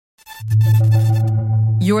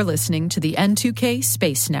You're listening to the N2K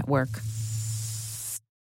Space Network.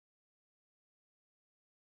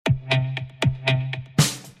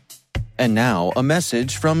 And now, a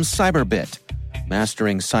message from Cyberbit.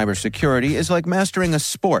 Mastering cybersecurity is like mastering a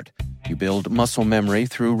sport. You build muscle memory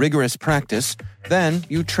through rigorous practice, then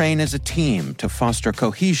you train as a team to foster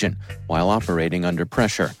cohesion while operating under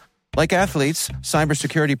pressure. Like athletes,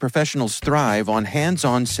 cybersecurity professionals thrive on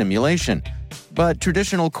hands-on simulation. But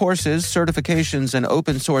traditional courses, certifications, and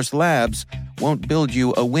open-source labs won't build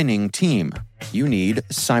you a winning team. You need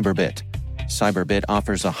Cyberbit. Cyberbit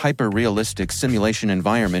offers a hyper-realistic simulation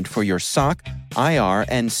environment for your SOC, IR,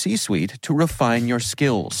 and C-suite to refine your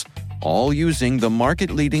skills, all using the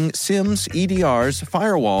market-leading SIMs, EDRs,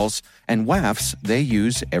 firewalls, and WAFs they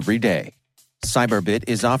use every day. Cyberbit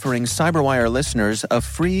is offering CyberWire listeners a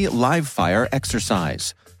free live-fire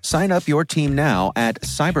exercise. Sign up your team now at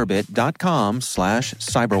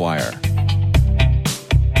cyberbit.com/cyberwire.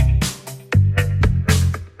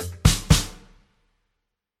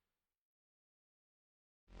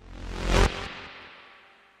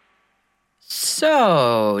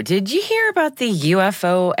 So, did you hear about the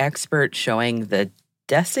UFO expert showing the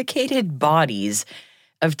desiccated bodies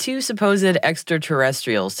of two supposed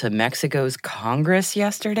extraterrestrials to Mexico's Congress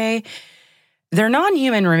yesterday? They're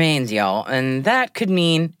non-human remains, y'all, and that could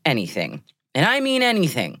mean anything. And I mean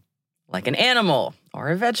anything. Like an animal, or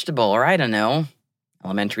a vegetable, or I don't know,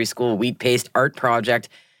 elementary school wheat paste art project.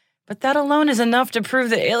 But that alone is enough to prove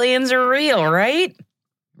that aliens are real, right?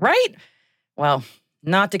 Right? Well,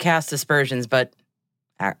 not to cast aspersions, but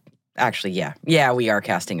actually, yeah, we are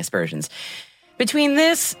casting aspersions. Between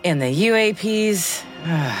this and the UAPs...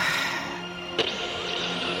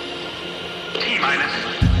 T-minus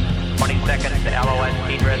 20 seconds to LOS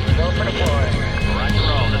egress. Go for deploy.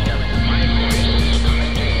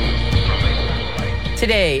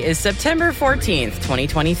 Today is September 14th,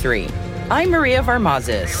 2023. I'm Maria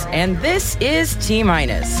Varmazis, and this is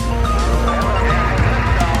T-minus.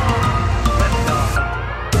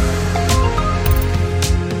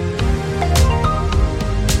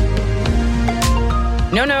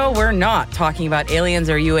 No, we're not talking about aliens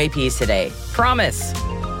or UAPs today. Promise.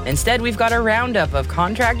 Instead, we've got a roundup of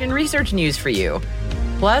contract and research news for you.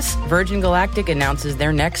 Plus, Virgin Galactic announces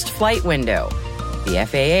their next flight window. The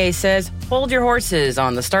FAA says, hold your horses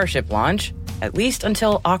on the Starship launch, at least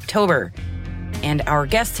until October. And our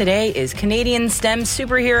guest today is Canadian STEM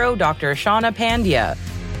superhero Dr. Shauna Pandya.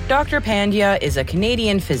 Dr. Pandya is a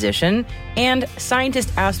Canadian physician and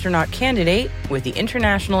scientist-astronaut candidate with the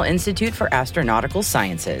International Institute for Astronautical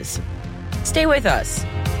Sciences. Stay with us.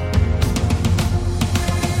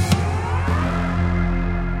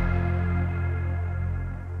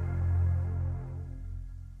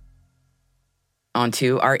 On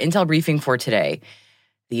to our intel briefing for today.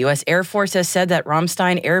 The U.S. Air Force has said that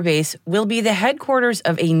Ramstein Air Base will be the headquarters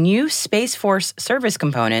of a new Space Force service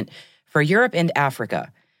component for Europe and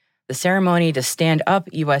Africa. The ceremony to stand up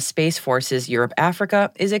U.S. Space Forces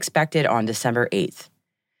Europe-Africa is expected on December 8th.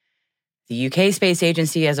 The UK Space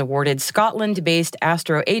Agency has awarded Scotland-based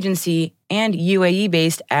Astro Agency and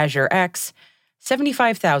UAE-based Azure X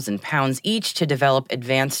 £75,000 each to develop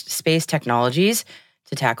advanced space technologies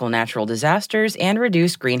to tackle natural disasters and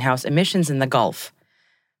reduce greenhouse emissions in the Gulf.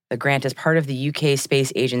 The grant is part of the UK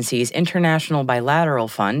Space Agency's International Bilateral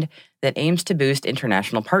Fund that aims to boost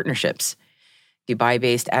international partnerships.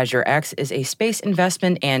 Dubai-based Azure X is a space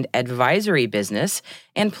investment and advisory business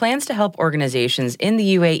and plans to help organizations in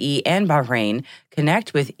the UAE and Bahrain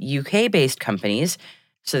connect with UK-based companies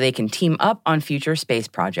so they can team up on future space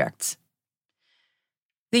projects.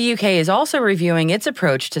 The UK is also reviewing its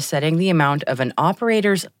approach to setting the amount of an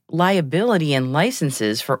operator's liability and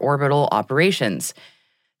licenses for orbital operations.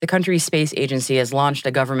 The country's space agency has launched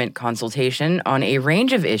a government consultation on a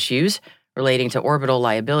range of issues relating to orbital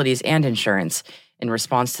liabilities and insurance in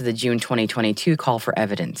response to the June 2022 call for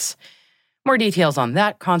evidence. More details on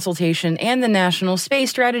that consultation and the National Space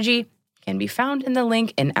Strategy can be found in the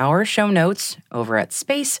link in our show notes over at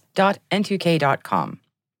space.n2k.com.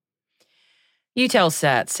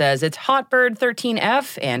 Eutelsat says its Hotbird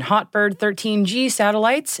 13F and Hotbird 13G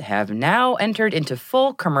satellites have now entered into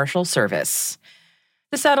full commercial service.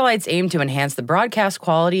 The satellites aim to enhance the broadcast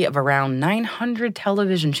quality of around 900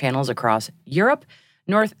 television channels across Europe,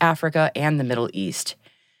 North Africa, and the Middle East.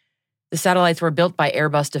 The satellites were built by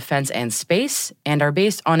Airbus Defence and Space and are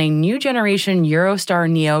based on a new generation Eurostar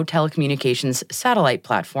Neo telecommunications satellite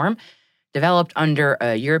platform developed under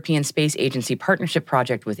a European Space Agency partnership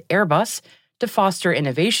project with Airbus to foster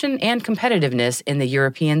innovation and competitiveness in the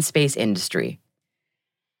European space industry.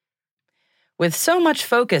 With so much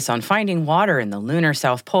focus on finding water in the lunar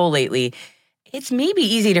South Pole lately, it's maybe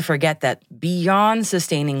easy to forget that beyond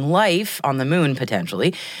sustaining life on the moon,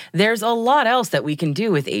 potentially, there's a lot else that we can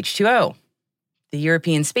do with H2O. The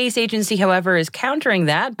European Space Agency, however, is countering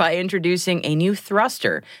that by introducing a new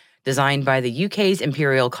thruster designed by the UK's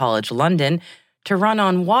Imperial College London to run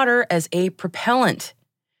on water as a propellant.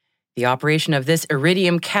 The operation of this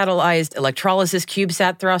iridium-catalyzed electrolysis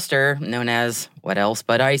CubeSat thruster, known as what else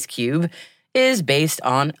but IceCube, is based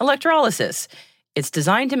on electrolysis. It's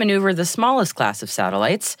designed to maneuver the smallest class of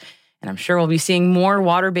satellites, and I'm sure we'll be seeing more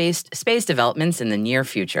water-based space developments in the near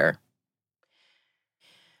future.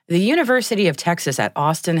 The University of Texas at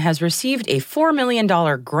Austin has received a $4 million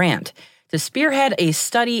grant to spearhead a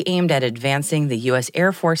study aimed at advancing the U.S.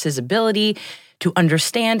 Air Force's ability to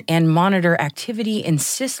understand and monitor activity in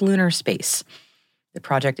cislunar space. The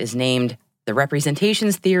project is named The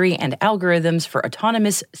Representations Theory and Algorithms for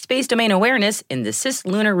Autonomous Space Domain Awareness in the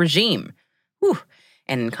Cislunar Regime,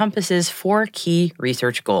 and encompasses 4 key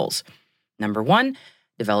research goals. Number 1,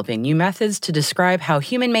 developing new methods to describe how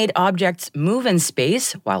human-made objects move in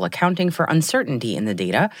space while accounting for uncertainty in the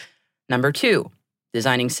data. Number 2,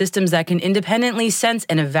 designing systems that can independently sense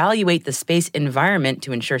and evaluate the space environment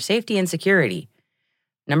to ensure safety and security.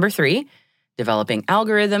 Number 3, developing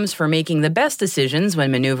algorithms for making the best decisions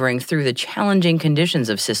when maneuvering through the challenging conditions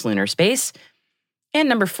of cislunar space. And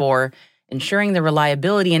number 4, ensuring the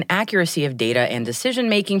reliability and accuracy of data and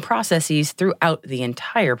decision-making processes throughout the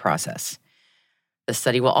entire process. The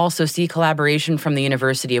study will also see collaboration from the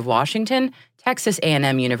University of Washington, Texas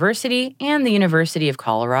A&M University, and the University of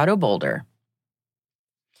Colorado Boulder.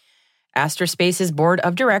 Astrospace's board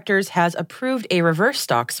of directors has approved a reverse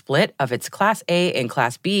stock split of its Class A and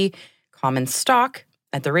Class B common stock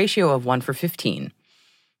at the ratio of 1-for-15.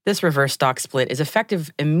 This reverse stock split is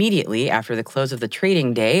effective immediately after the close of the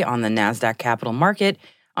trading day on the NASDAQ Capital Market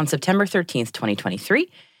on September 13th,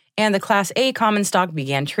 2023, and the Class A common stock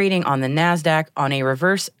began trading on the NASDAQ on a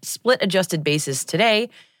reverse split-adjusted basis today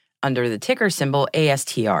under the ticker symbol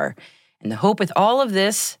ASTR. And the hope with all of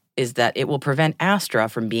this is that it will prevent Astra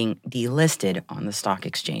from being delisted on the stock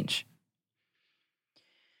exchange.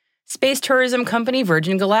 Space tourism company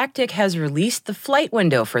Virgin Galactic has released the flight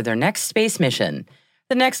window for their next space mission.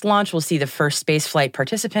 The next launch will see the first spaceflight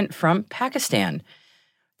participant from Pakistan.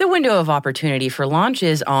 The window of opportunity for launch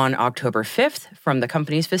is on October 5th from the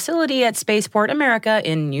company's facility at Spaceport America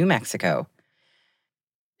in New Mexico.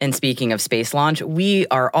 And speaking of space launch, we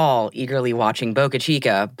are all eagerly watching Boca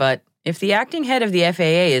Chica, but if the acting head of the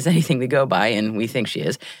FAA is anything to go by, and we think she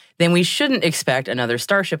is, then we shouldn't expect another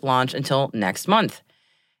Starship launch until next month.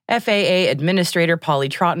 FAA Administrator Polly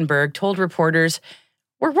Trottenberg told reporters,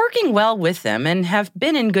 "We're working well with them and have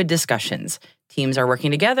been in good discussions. Teams are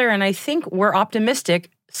working together, and I think we're optimistic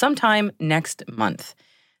sometime next month.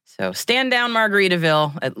 So stand down,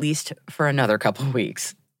 Margaritaville, at least for another couple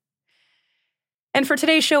weeks." And for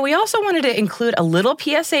today's show, we also wanted to include a little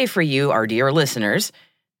PSA for you, our dear listeners.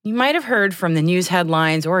 You might have heard from the news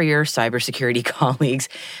headlines or your cybersecurity colleagues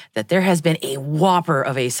that there has been a whopper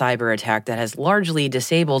of a cyber attack that has largely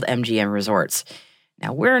disabled MGM resorts.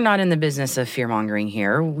 Now, we're not in the business of fear-mongering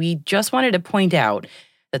here. We just wanted to point out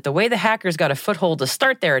that the way the hackers got a foothold to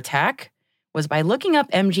start their attack was by looking up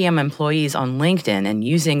MGM employees on LinkedIn and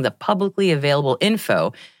using the publicly available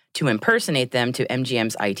info to impersonate them to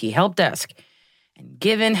MGM's IT help desk. And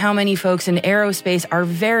given how many folks in aerospace are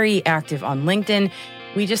very active on LinkedIn,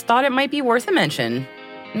 we just thought it might be worth a mention.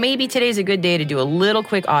 Maybe today's a good day to do a little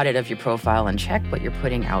quick audit of your profile and check what you're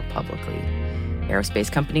putting out publicly.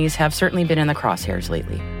 Aerospace companies have certainly been in the crosshairs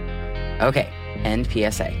lately. Okay, end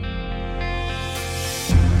PSA.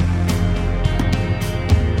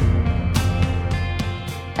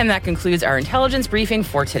 And that concludes our intelligence briefing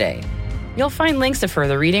for today. You'll find links to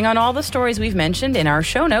further reading on all the stories we've mentioned in our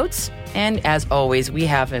show notes. And as always, we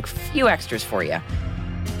have a few extras for you.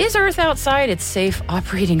 Is Earth outside its safe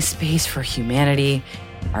operating space for humanity?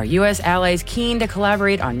 Are U.S. allies keen to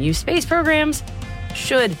collaborate on new space programs?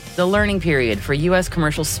 Should the learning period for U.S.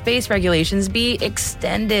 commercial space regulations be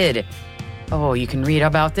extended? Oh, you can read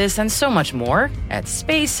about this and so much more at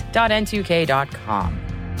space.n2k.com.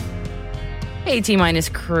 Hey, T-Minus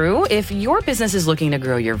crew, if your business is looking to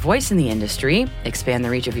grow your voice in the industry, expand the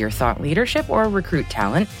reach of your thought leadership, or recruit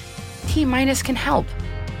talent, T-Minus can help.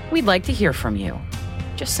 We'd like to hear from you.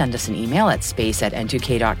 Just send us an email at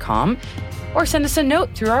space@n2k.com or send us a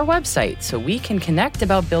note through our website so we can connect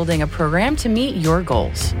about building a program to meet your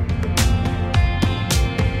goals.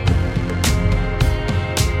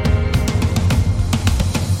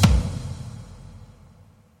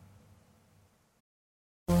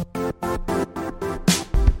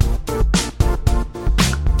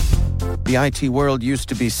 The IT world used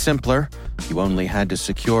to be simpler. You only had to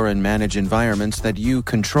secure and manage environments that you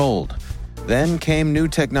controlled. Then came new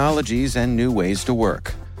technologies and new ways to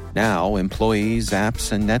work. Now, employees,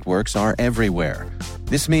 apps, and networks are everywhere.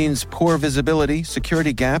 This means poor visibility,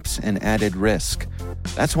 security gaps, and added risk.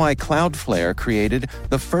 That's why Cloudflare created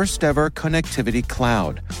the first-ever connectivity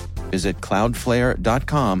cloud. Visit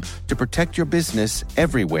cloudflare.com to protect your business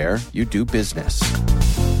everywhere you do business.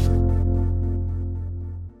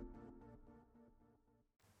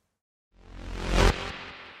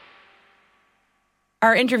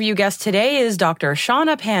 Our interview guest today is Dr.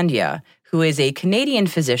 Shauna Pandya, who is a Canadian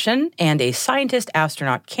physician and a scientist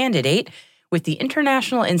astronaut candidate with the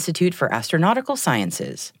International Institute for Astronautical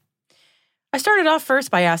Sciences. I started off first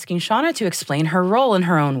by asking Shauna to explain her role in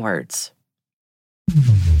her own words.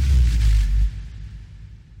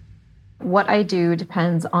 What I do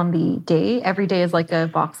depends on the day. Every day is like a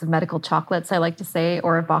box of medical chocolates, I like to say,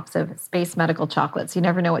 or a box of space medical chocolates. You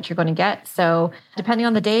never know what you're going to get. So depending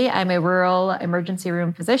on the day, I'm a rural emergency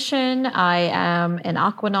room physician. I am an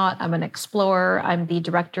aquanaut. I'm an explorer. I'm the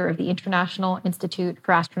director of the International Institute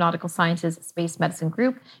for Astronautical Sciences Space Medicine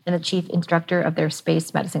Group and the chief instructor of their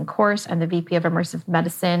space medicine course. I'm the VP of Immersive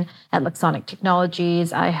Medicine at Luxonic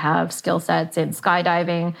Technologies. I have skill sets in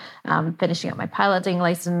skydiving, finishing up my piloting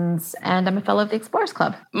license, and I'm a fellow of the Explorers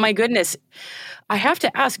Club. My goodness. I have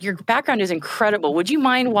to ask, your background is incredible. Would you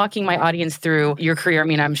mind walking my audience through your career? I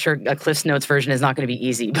mean, I'm sure a Cliff's Notes version is not going to be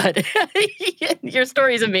easy, but your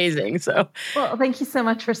story is amazing. So, well, thank you so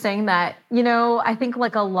much for saying that. You know, I think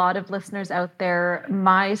like a lot of listeners out there,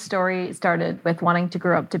 my story started with wanting to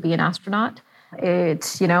grow up to be an astronaut.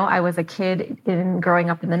 I was a kid growing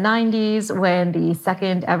up in the 90s when the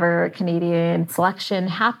second ever Canadian selection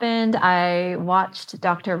happened. I watched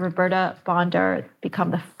Dr. Roberta Bondar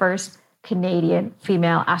become the first Canadian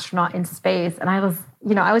female astronaut in space. And I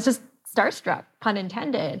was just starstruck, pun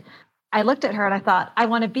intended. I looked at her and I thought, I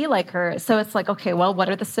want to be like her. So it's like, okay, well, what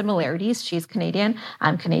are the similarities? She's Canadian.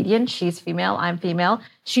 I'm Canadian. She's female. I'm female.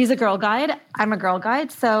 She's a girl guide. I'm a girl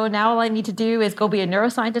guide. So now all I need to do is go be a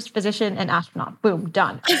neuroscientist, physician, and astronaut. Boom,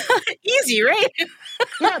 done. Easy, right?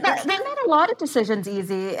 Yeah, that made a lot of decisions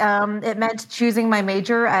easy. It meant choosing my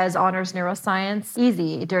major as honors neuroscience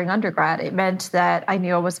easy during undergrad. It meant that I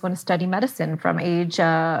knew I was going to study medicine from age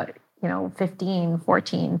 15,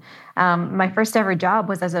 14. My first ever job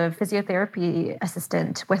was as a physiotherapy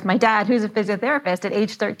assistant with my dad, who's a physiotherapist, at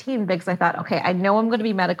age 13, because I thought, okay, I know I'm going to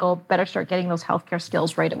be medical, better start getting those healthcare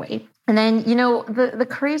skills right away. And then, the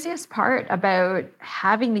craziest part about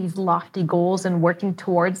having these lofty goals and working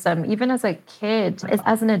towards them, even as a kid, is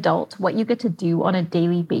as an adult, what you get to do on a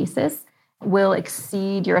daily basis will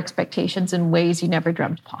exceed your expectations in ways you never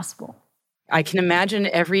dreamt possible. I can imagine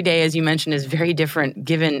every day, as you mentioned, is very different,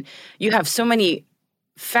 given you have so many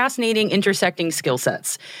fascinating intersecting skill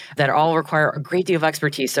sets that all require a great deal of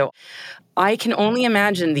expertise. So I can only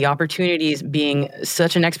imagine the opportunities being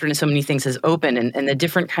such an expert in so many things has opened, and the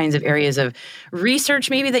different kinds of areas of research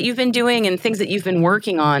maybe that you've been doing and things that you've been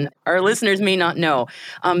working on. Our listeners may not know.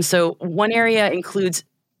 So one area includes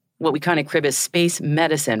what we kind of crib as space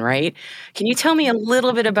medicine, right? Can you tell me a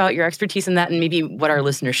little bit about your expertise in that and maybe what our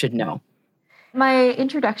listeners should know? My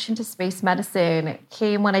introduction to space medicine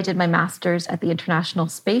came when I did my master's at the International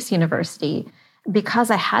Space University. Because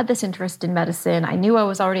I had this interest in medicine, I knew I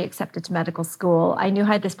was already accepted to medical school. I knew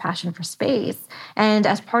I had this passion for space. And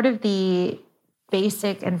as part of the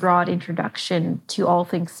basic and broad introduction to all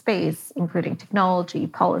things space, including technology,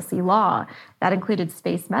 policy, law, that included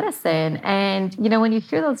space medicine. And, when you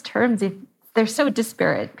hear those terms, they're so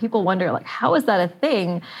disparate. People wonder, like, how is that a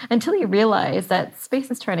thing? Until you realize that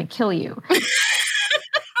space is trying to kill you.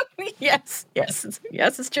 Yes,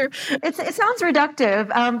 it's true. It sounds reductive,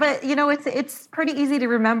 but it's pretty easy to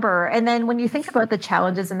remember. And then when you think about the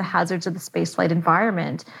challenges and the hazards of the spaceflight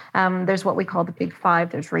environment, there's what we call the big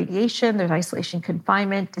five. There's radiation, there's isolation,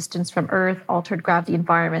 confinement, distance from Earth, altered gravity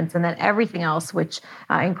environments, and then everything else, which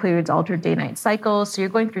includes altered day-night cycles. So you're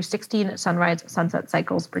going through 16 sunrise-sunset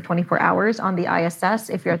cycles per 24 hours on the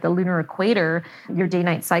ISS. If you're at the lunar equator, your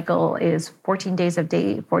day-night cycle is 14 days of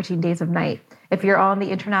day, 14 days of night. If you're on the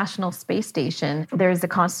International Space Station, there's the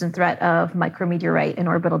constant threat of micrometeorite and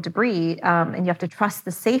orbital debris, and you have to trust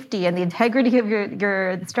the safety and the integrity of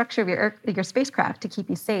the structure of your spacecraft to keep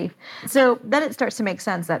you safe. So then it starts to make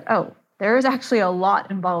sense that, there is actually a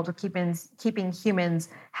lot involved with keeping humans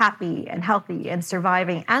happy and healthy and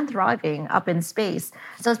surviving and thriving up in space.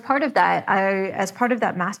 So as part of that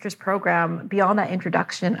master's program, beyond that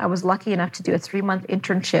introduction, I was lucky enough to do a 3-month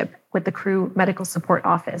internship with the Crew Medical Support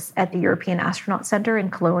Office at the European Astronaut Center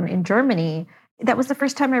in Cologne in Germany. that was the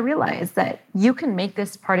first time I realized that you can make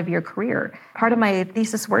this part of your career. Part of my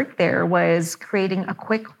thesis work there was creating a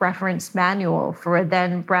quick reference manual for a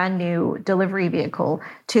then brand new delivery vehicle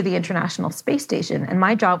to the International Space Station. And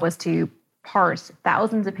my job was to parse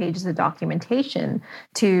thousands of pages of documentation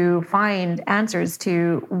to find answers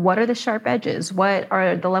to what are the sharp edges, what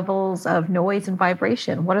are the levels of noise and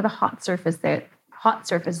vibration, what are the hot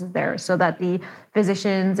surfaces there, so that the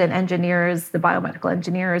physicians and engineers, the biomedical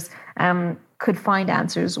engineers, could find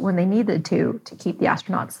answers when they needed to keep the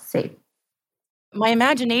astronauts safe. My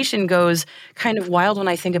imagination goes kind of wild when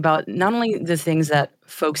I think about not only the things that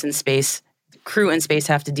folks in space, crew in space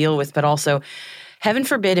have to deal with, but also, heaven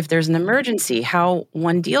forbid, if there's an emergency, how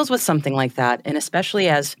one deals with something like that. And especially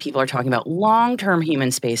as people are talking about long-term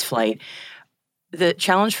human space flight, the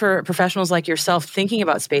challenge for professionals like yourself thinking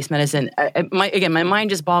about space medicine, my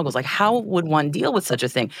mind just boggles. Like, how would one deal with such a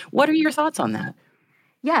thing? What are your thoughts on that?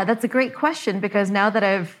 Yeah, that's a great question, because now that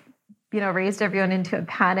I've raised everyone into a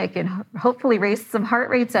panic and hopefully raised some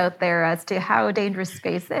heart rates out there as to how dangerous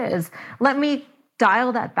space is, let me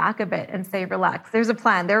dial that back a bit and say, relax. There's a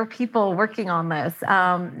plan. There are people working on this.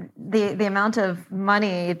 The amount of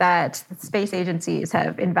money that space agencies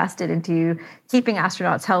have invested into keeping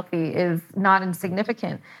astronauts healthy is not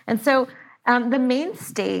insignificant. And so the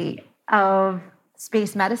mainstay of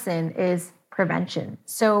space medicine is prevention.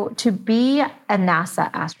 So to be a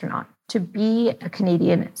NASA astronaut, to be a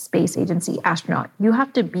Canadian Space Agency astronaut, you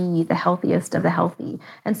have to be the healthiest of the healthy.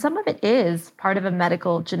 And some of it is part of a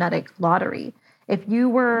medical genetic lottery. If you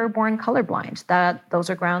were born colorblind, those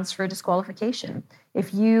are grounds for disqualification.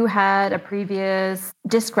 If you had a previous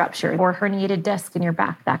disc rupture or herniated disc in your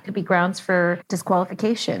back, that could be grounds for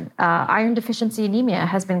disqualification. Iron deficiency anemia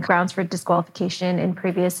has been grounds for disqualification in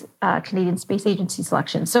previous Canadian Space Agency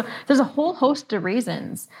selections. So there's a whole host of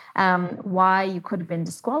reasons why you could have been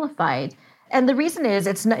disqualified. And the reason is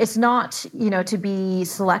it's not to be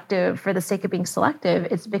selective for the sake of being selective.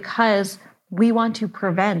 It's because we want to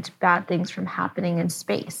prevent bad things from happening in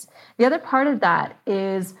space. The other part of that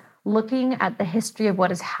is looking at the history of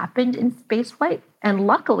what has happened in spaceflight. And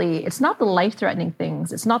luckily, it's not the life-threatening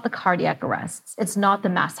things. It's not the cardiac arrests. It's not the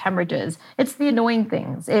mass hemorrhages. It's the annoying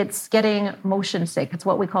things. It's getting motion sick. It's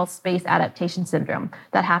what we call space adaptation syndrome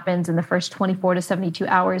that happens in the first 24 to 72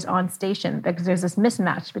 hours on station, because there's this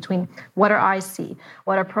mismatch between what our eyes see,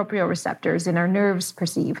 what our proprioceptors in our nerves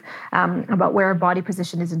perceive about where our body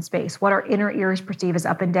position is in space, what our inner ears perceive as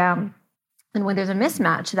up and down. And when there's a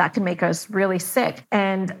mismatch, that can make us really sick.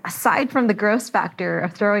 And aside from the gross factor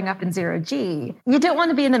of throwing up in zero G, you don't want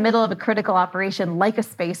to be in the middle of a critical operation like a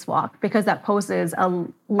spacewalk, because that poses a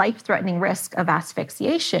life-threatening risk of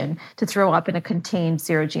asphyxiation to throw up in a contained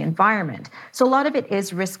zero G environment. So a lot of it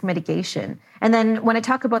is risk mitigation. And then when I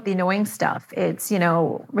talk about the annoying stuff, it's,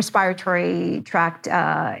 respiratory tract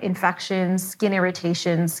infections, skin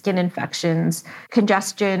irritations, skin infections,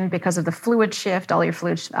 congestion because of the fluid shift. All your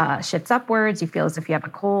fluid shifts upwards. You feel as if you have a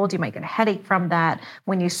cold. You might get a headache from that.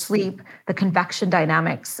 When you sleep, the convection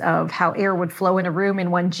dynamics of how air would flow in a room in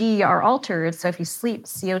 1G are altered. So if you sleep,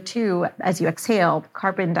 CO2, as you exhale,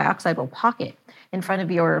 carbon dioxide will pocket in front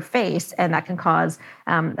of your face, and that can cause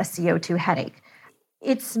a CO2 headache.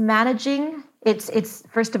 It's managing. It's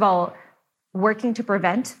first of all, working to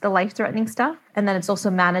prevent the life-threatening stuff. And then it's also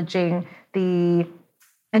managing the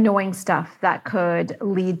annoying stuff that could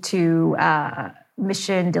lead to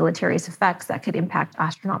mission deleterious effects that could impact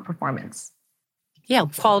astronaut performance. Yeah,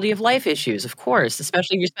 quality of life issues, of course,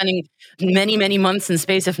 especially if you're spending many, many months in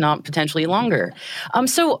space, if not potentially longer.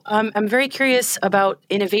 So I'm very curious about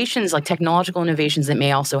innovations, like technological innovations that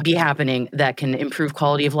may also be happening that can improve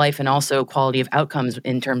quality of life and also quality of outcomes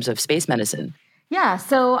in terms of space medicine. Yeah,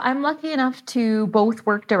 so I'm lucky enough to both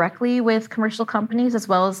work directly with commercial companies as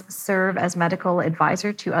well as serve as medical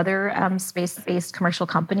advisor to other space-based commercial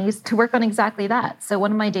companies to work on exactly that. So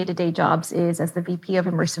one of my day-to-day jobs is as the VP of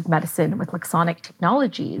Immersive Medicine with Luxonic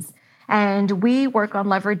Technologies. And we work on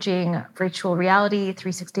leveraging virtual reality,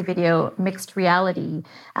 360 video, mixed reality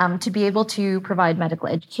to be able to provide medical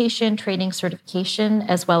education, training, certification,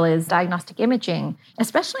 as well as diagnostic imaging,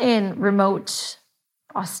 especially in remote,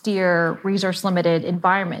 austere, resource-limited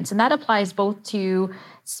environments. And that applies both to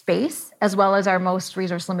space as well as our most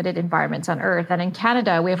resource-limited environments on Earth. And in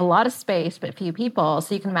Canada, we have a lot of space, but few people.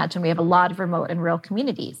 So you can imagine we have a lot of remote and rural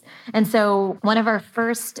communities. And so one of our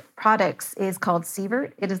first products is called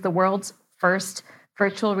Sievert. It is the world's first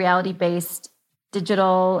virtual reality-based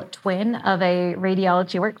digital twin of a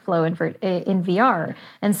radiology workflow in VR.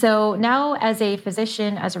 And so now as a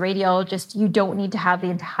physician, as a radiologist, you don't need to have the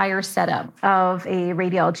entire setup of a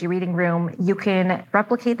radiology reading room. You can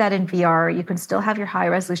replicate that in VR. You can still have your high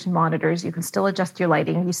resolution monitors. You can still adjust your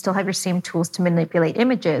lighting. You still have your same tools to manipulate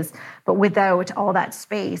images, but without all that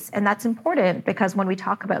space. And that's important because when we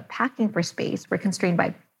talk about packing for space, we're constrained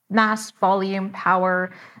by mass, volume,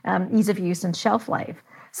 power, ease of use, and shelf life.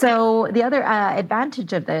 So the other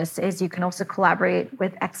advantage of this is you can also collaborate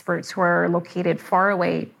with experts who are located far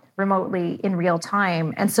away remotely in real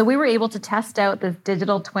time. And so we were able to test out the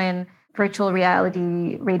digital twin virtual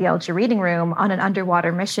reality radiology reading room on an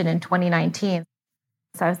underwater mission in 2019.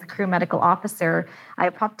 So I was the crew medical officer. I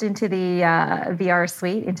popped into the VR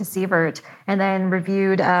suite, into Sievert, and then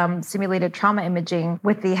reviewed simulated trauma imaging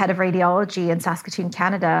with the head of radiology in Saskatoon,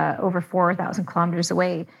 Canada, over 4,000 kilometers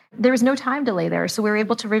away. There was no time delay there, so we were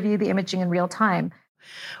able to review the imaging in real time.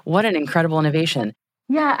 What an incredible innovation.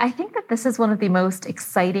 Yeah, I think that this is one of the most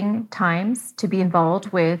exciting times to be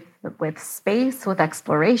involved with space, with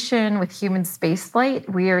exploration, with human spaceflight.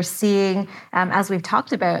 We are seeing, as we've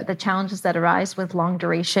talked about, the challenges that arise with long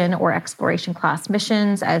duration or exploration class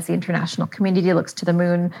missions as the international community looks to the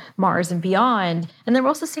moon, Mars, and beyond. And then we're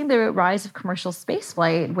also seeing the rise of commercial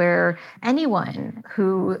spaceflight, where anyone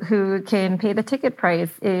who can pay the ticket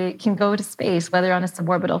price can go to space, whether on a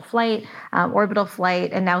suborbital flight,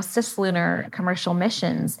 and now cislunar commercial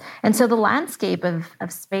missions. And so the landscape of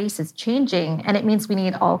space is changing, and it means we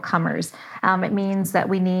need all comers. It means that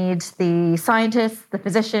we need the scientists, the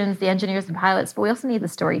physicians, the engineers, the pilots, but we also need the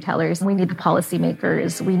storytellers. We need the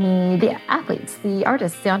policymakers. We need the athletes, the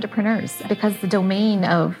artists, the entrepreneurs, because the domain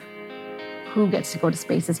of who gets to go to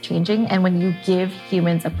space is changing. And when you give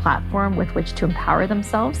humans a platform with which to empower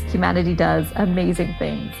themselves, humanity does amazing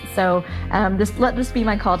things. So let this be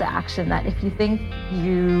my call to action, that if you think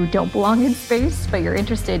you don't belong in space, but you're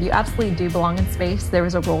interested, you absolutely do belong in space. There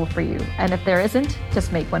is a role for you. And if there isn't,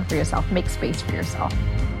 just make one for yourself. Make space for yourself.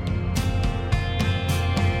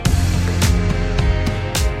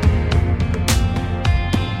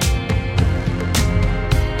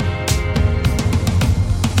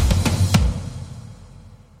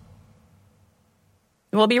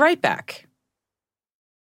 We'll be right back.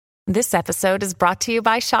 This episode is brought to you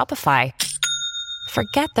by Shopify.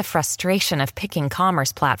 Forget the frustration of picking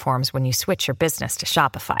commerce platforms when you switch your business to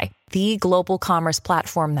Shopify, the global commerce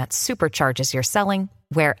platform that supercharges your selling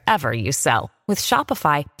wherever you sell. With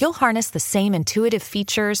Shopify, you'll harness the same intuitive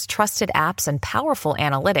features, trusted apps, and powerful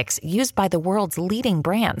analytics used by the world's leading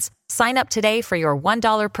brands. Sign up today for your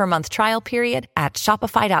 $1 per month trial period at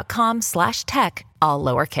shopify.com/tech, all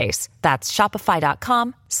lowercase. That's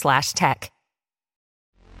shopify.com/tech.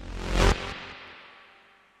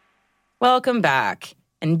 Welcome back.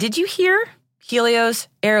 And did you hear? Helios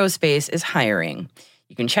Aerospace is hiring.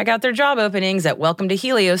 You can check out their job openings at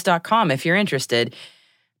welcometohelios.com if you're interested.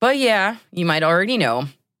 But yeah, you might already know,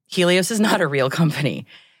 Helios is not a real company.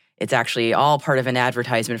 It's actually all part of an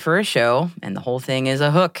advertisement for a show, and the whole thing is a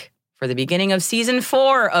hook for the beginning of season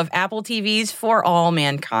 4 of Apple TV's For All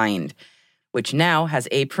Mankind, which now has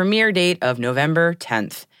a premiere date of November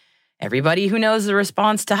 10th. Everybody who knows the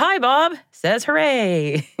response to "Hi, Bob" says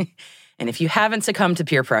hooray. And if you haven't succumbed to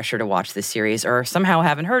peer pressure to watch this series or somehow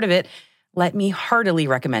haven't heard of it, let me heartily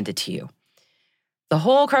recommend it to you. The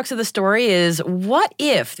whole crux of the story is, what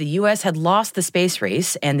if the U.S. had lost the space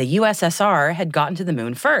race and the USSR had gotten to the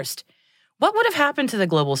moon first? What would have happened to the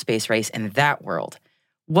global space race in that world?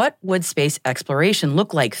 What would space exploration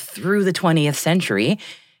look like through the 20th century?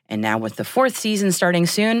 And now with the 4th season starting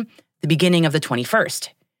soon, the beginning of the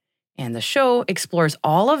 21st. And the show explores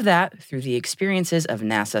all of that through the experiences of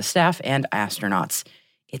NASA staff and astronauts.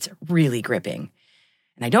 It's really gripping.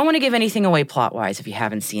 And I don't want to give anything away plot-wise if you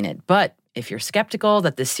haven't seen it, but if you're skeptical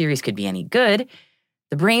that this series could be any good,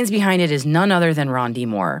 the brains behind it is none other than Ron D.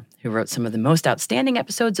 Moore, who wrote some of the most outstanding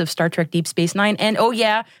episodes of Star Trek Deep Space Nine and, oh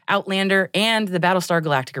yeah, Outlander and the Battlestar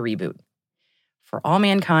Galactica reboot. For All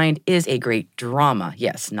Mankind is a great drama.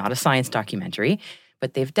 Yes, not a science documentary,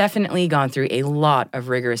 but they've definitely gone through a lot of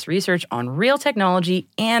rigorous research on real technology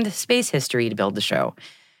and space history to build the show.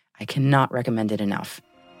 I cannot recommend it enough.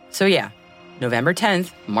 So yeah, November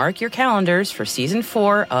 10th, mark your calendars for season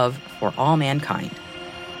 4 of For All Mankind.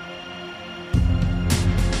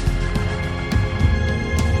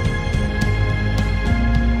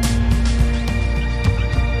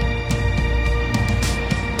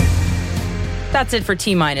 That's it for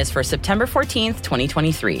T-Minus for September 14th,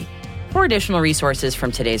 2023. For additional resources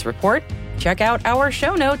from today's report, check out our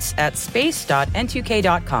show notes at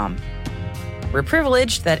space.n2k.com. We're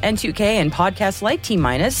privileged that N2K and podcasts like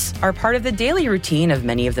T-Minus are part of the daily routine of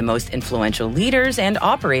many of the most influential leaders and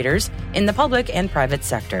operators in the public and private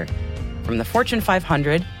sector, from the Fortune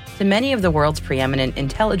 500 to many of the world's preeminent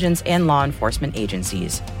intelligence and law enforcement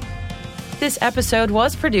agencies. This episode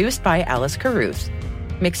was produced by Alice Carruth,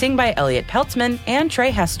 mixing by Elliot Peltzman and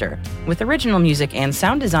Trey Hester, with original music and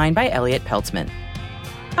sound design by Elliot Peltzman.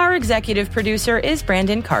 Our executive producer is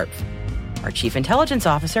Brandon Karpf. Our Chief Intelligence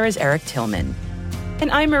Officer is Eric Tillman. And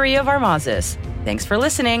I'm Maria Varmazis. Thanks for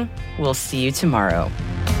listening. We'll see you tomorrow.